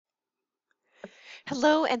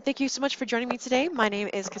Hello, and thank you so much for joining me today. My name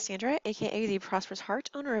is Cassandra, aka the Prosperous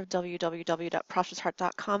Heart, owner of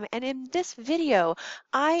www.prosperousheart.com. And in this video,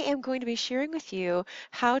 I am going to be sharing with you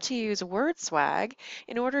how to use WordSwag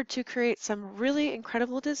in order to create some really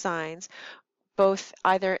incredible designs, both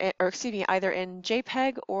either either in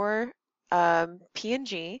JPEG or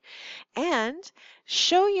PNG, and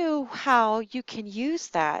show you how you can use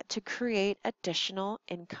that to create additional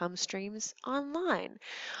income streams online.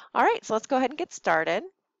 All right, so let's go ahead and get started.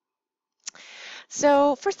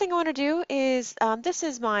 So first thing I want to do is, this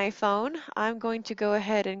is my phone. I'm going to go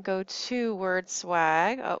ahead and go to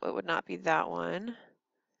WordSwag. Oh, it would not be that one.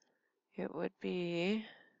 It would be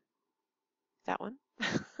that one.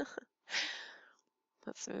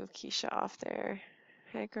 Let's move Keisha off there.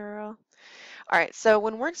 Hey, girl. All right, so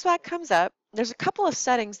when WordSwag comes up, there's a couple of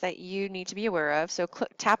settings that you need to be aware of. So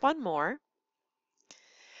tap on More.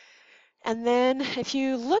 And then if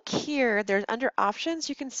you look here, there's under options,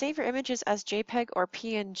 you can save your images as JPEG or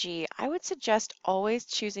PNG. I would suggest always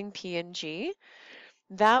choosing PNG.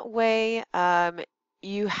 That way,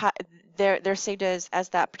 you have they're saved as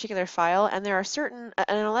that particular file, and there are certain,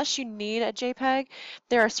 and unless you need a JPEG,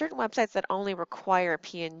 there are certain websites that only require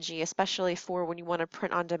PNG, especially for when you want to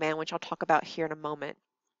print on demand, which I'll talk about here in a moment.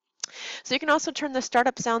 So you can also turn the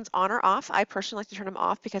startup sounds on or off. I personally like to turn them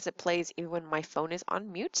off because it plays even when my phone is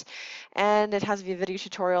on mute. And it has a video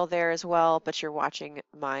tutorial there as well, but you're watching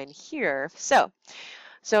mine here.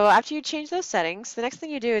 So after you change those settings, the next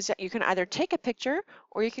thing you do is that you can either take a picture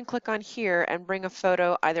or you can click on here and bring a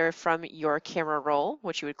photo either from your camera roll,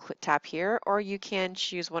 which you would tap here, or you can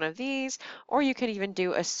choose one of these, or you can even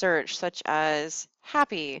do a search such as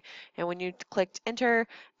happy. And when you clicked enter,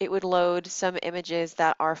 it would load some images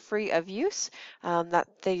that are free of use.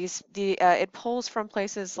 It pulls from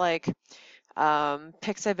places like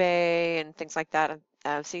Pixabay and things like that.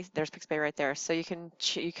 See, there's Pixabay right there. So you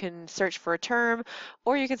can search for a term,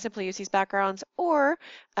 or you can simply use these backgrounds. Or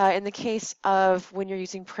in the case of when you're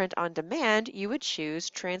using print on demand, you would choose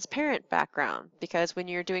transparent background, because when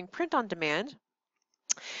you're doing print on demand,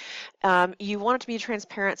 you want it to be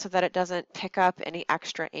transparent so that it doesn't pick up any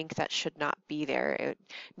extra ink that should not be there.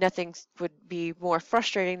 Nothing would be more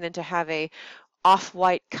frustrating than to have a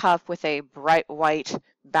off-white cup with a bright white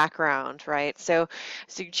background, right? So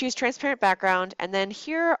you choose transparent background, and then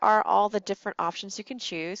here are all the different options you can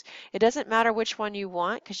choose. It doesn't matter which one you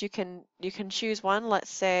want, because you can choose one. Let's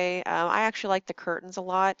say I actually like the curtains a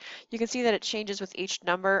lot. You can see that it changes with each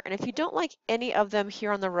number, and if you don't like any of them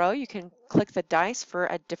here on the row, you can click the dice for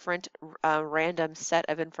a different random set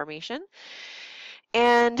of information.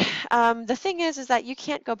 And the thing is that you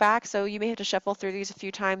can't go back, so you may have to shuffle through these a few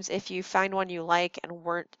times. If you find one you like and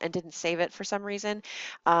didn't save it for some reason,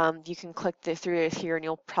 you can click through it here, and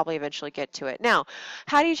you'll probably eventually get to it. Now,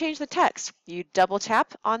 how do you change the text? You double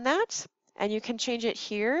tap on that, and you can change it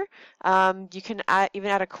here. You can even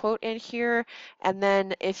add a quote in here, and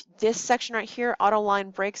then if this section right here, auto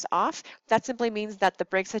line breaks off, that simply means that the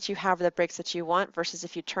breaks that you have are the breaks that you want, versus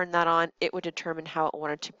if you turn that on, it would determine how it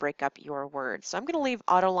wanted to break up your words. So I'm going to leave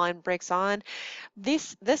auto line breaks on.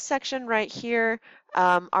 This section right here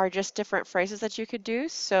are just different phrases that you could do.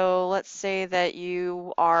 So let's say that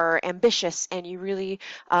you are ambitious and you really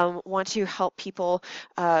want to help people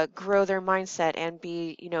grow their mindset and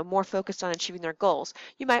be, more focused on achieving their goals.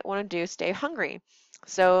 You might want to do stay hungry.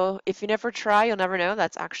 So if you never try, you'll never know.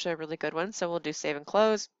 That's actually a really good one. So we'll do save and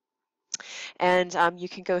close. And you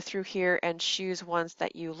can go through here and choose ones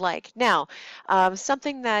that you like. Now,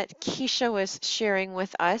 something that Keisha was sharing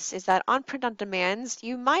with us is that on print on demands,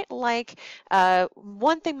 you might like,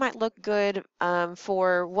 one thing might look good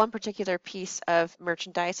for one particular piece of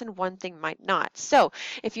merchandise, and one thing might not. So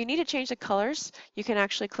if you need to change the colors, you can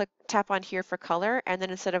actually tap on here for color, and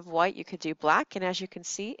then instead of white, you could do black, and as you can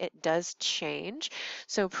see, it does change.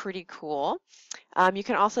 So pretty cool. You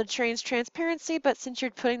can also change transparency, but since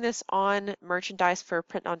you're putting this on merchandise for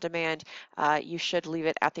print on demand, you should leave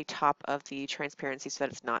it at the top of the transparency so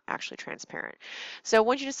that it's not actually transparent. So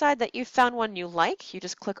once you decide that you've found one you like, you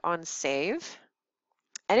just click on Save,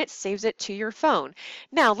 and it saves it to your phone.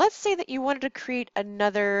 Now, let's say that you wanted to create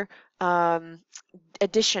another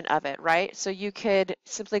edition of it, right? So you could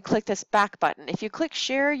simply click this back button. If you click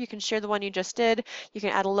share, you can share the one you just did. You can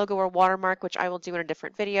add a logo or watermark, which I will do in a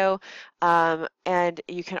different video. And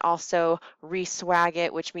you can also re-swag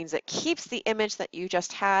it, which means it keeps the image that you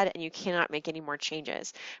just had and you cannot make any more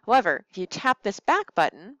changes. However, if you tap this back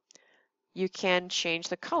button, you can change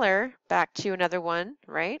the color back to another one,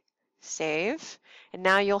 right? save, and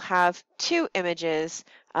now you'll have 2 images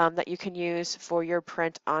that you can use for your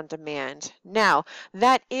print on demand. Now,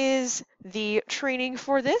 that is the training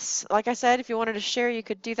for this. Like I said, if you wanted to share, you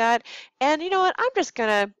could do that. And you know what? I'm just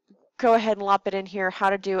gonna go ahead and lop it in here, how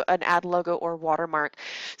to do an ad logo or watermark.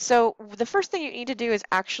 So the first thing you need to do is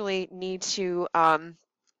actually need to, oh,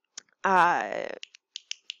 I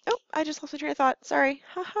just lost my train of thought, sorry,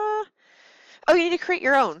 haha. Oh, you need to create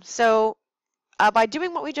your own. So by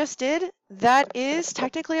doing what we just did, that is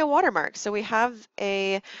technically a watermark. So we have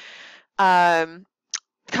a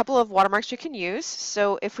couple of watermarks you can use.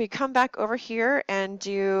 So if we come back over here and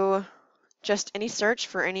do just any search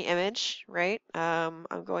for any image, right? I'm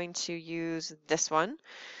going to use this one.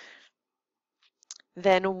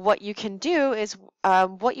 Then what you can do is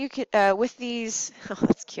what you could with these, oh,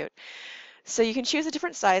 that's cute. So you can choose the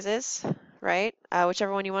different sizes, right?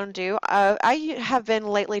 Whichever one you want to do. I have been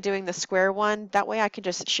lately doing the square one. That way I can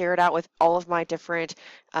just share it out with all of my different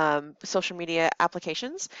social media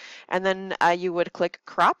applications. And then you would click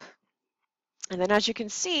crop. And then as you can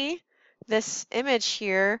see, this image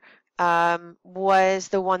here was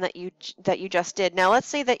the one that you just did. Now let's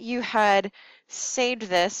say that you had saved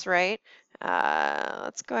this, right?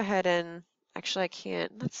 Let's go ahead and, actually I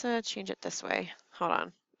can't. Let's change it this way. Hold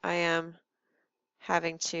on. I am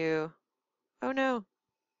having to, oh no,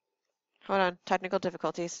 hold on, technical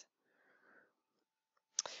difficulties.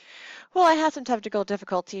 Well, I had some technical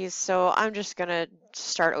difficulties, so I'm just gonna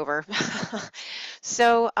start over.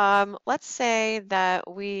 So let's say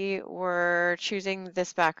that we were choosing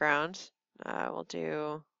this background. We'll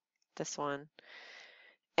do this one.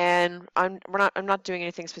 And I'm not doing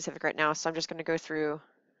anything specific right now, so I'm just gonna go through,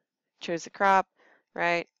 choose the crop,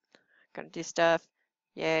 right? Gonna do stuff,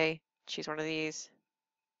 yay, choose one of these.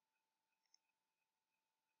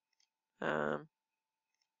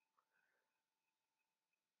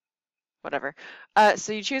 Whatever.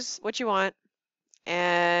 So you choose what you want,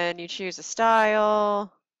 and you choose a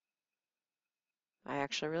style. I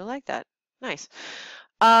actually really like that. Nice.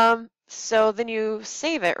 So then you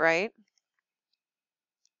save it, right?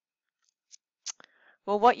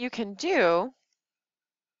 Well, what you can do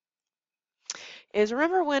is,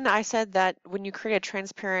 remember when I said that when you create a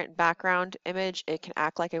transparent background image, it can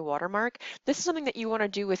act like a watermark? This is something that you want to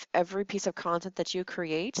do with every piece of content that you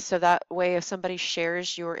create, so that way if somebody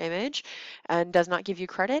shares your image and does not give you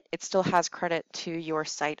credit, it still has credit to your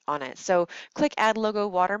site on it. So click Add Logo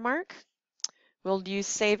Watermark. We'll use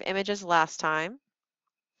Save Images last time.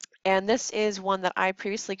 And this is one that I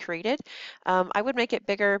previously created. I would make it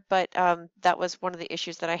bigger, but that was one of the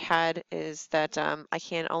issues that I had, is that I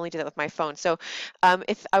can only do that with my phone. So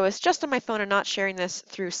if I was just on my phone and not sharing this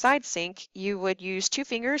through SideSync, you would use 2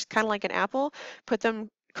 fingers, kind of like an apple, put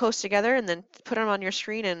them close together and then put them on your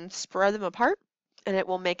screen and spread them apart, and it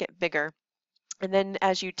will make it bigger. And then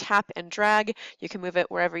as you tap and drag, you can move it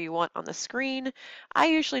wherever you want on the screen. I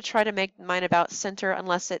usually try to make mine about center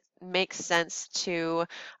unless it makes sense to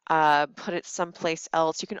put it someplace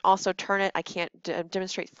else. You can also turn it. I can't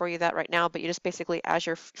demonstrate for you that right now, but you just basically, as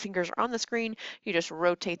your fingers are on the screen, you just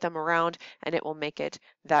rotate them around and it will make it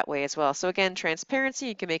that way as well. So again, transparency,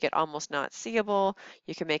 you can make it almost not seeable.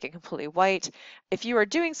 You can make it completely white. If you are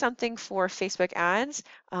doing something for Facebook ads,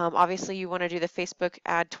 obviously you want to do the Facebook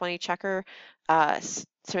ad 20 checker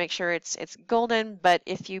to make sure it's golden, but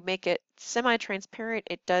if you make it semi-transparent,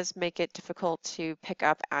 it does make it difficult to pick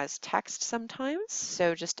up as text sometimes.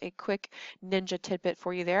 So just a quick ninja tidbit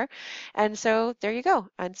for you there. And so there you go.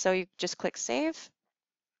 And so you just click save,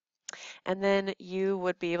 and then you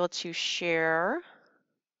would be able to share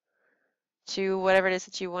to whatever it is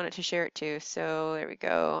that you want it to share it to. So there we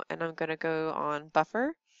go. And I'm going to go on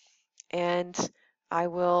buffer, and I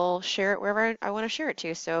will share it wherever I want to share it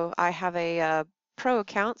to. So I have a pro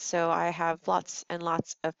account, so I have lots and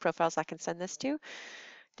lots of profiles I can send this to.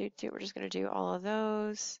 We're just going to do all of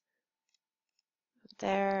those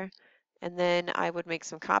there, and then I would make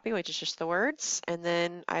some copy, which is just the words, and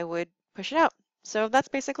then I would push it out. So that's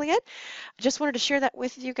basically it. I just wanted to share that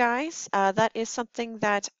with you guys. That is something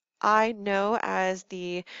that I know as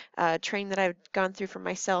the training that I've gone through for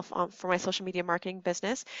myself for my social media marketing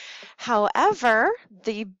business. However,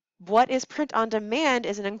 the What is Print on Demand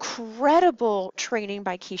is an incredible training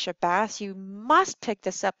by Keisha Bass. You must pick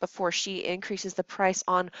this up before she increases the price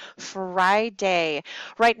on Friday.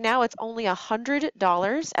 Right now, it's only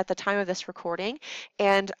 $100 at the time of this recording.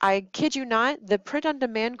 And I kid you not, the Print on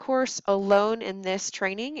Demand course alone in this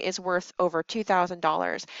training is worth over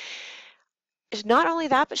 $2,000. Not only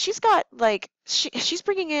that, but she's got she's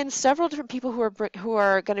bringing in several different people who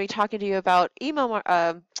are going to be talking to you about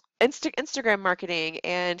Instagram marketing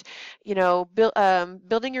and,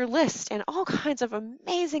 building your list and all kinds of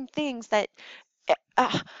amazing things that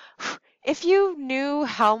uh, if you knew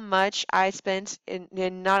how much I spent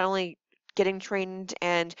in not only getting trained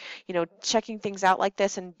and, checking things out like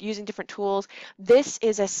this and using different tools, this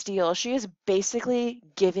is a steal. She is basically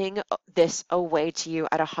giving this away to you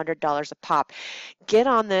at $100 a pop. Get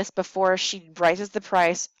on this before she raises the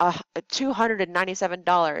price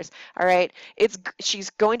 $297. All right, she's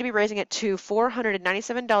going to be raising it to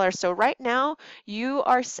 $497. So right now you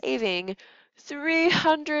are saving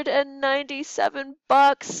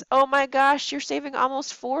 $397. Oh my gosh, you're saving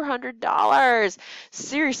almost $400.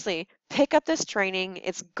 Seriously, pick up this training.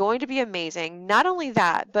 It's going to be amazing. Not only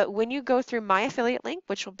that, but when you go through my affiliate link,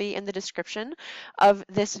 which will be in the description of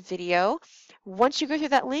this video, once you go through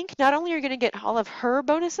that link, not only are you going to get all of her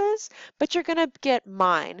bonuses, but you're going to get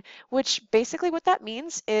mine, which basically what that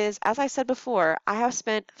means is, as I said before, I have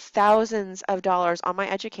spent thousands of dollars on my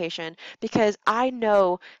education because I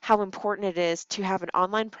know how important it is to have an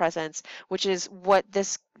online presence, which is what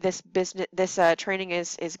this training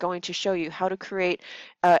is going to show you, how to create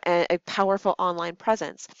a powerful online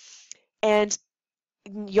presence. And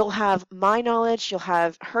you'll have my knowledge, you'll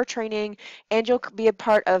have her training, and you'll be a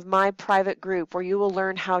part of my private group where you will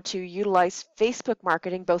learn how to utilize Facebook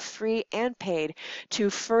marketing, both free and paid, to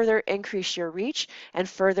further increase your reach and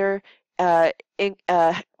further uh, in,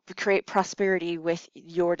 uh, create prosperity with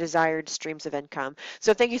your desired streams of income.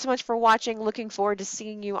 So thank you so much for watching. Looking forward to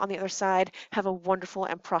seeing you on the other side. Have a wonderful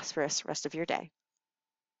and prosperous rest of your day.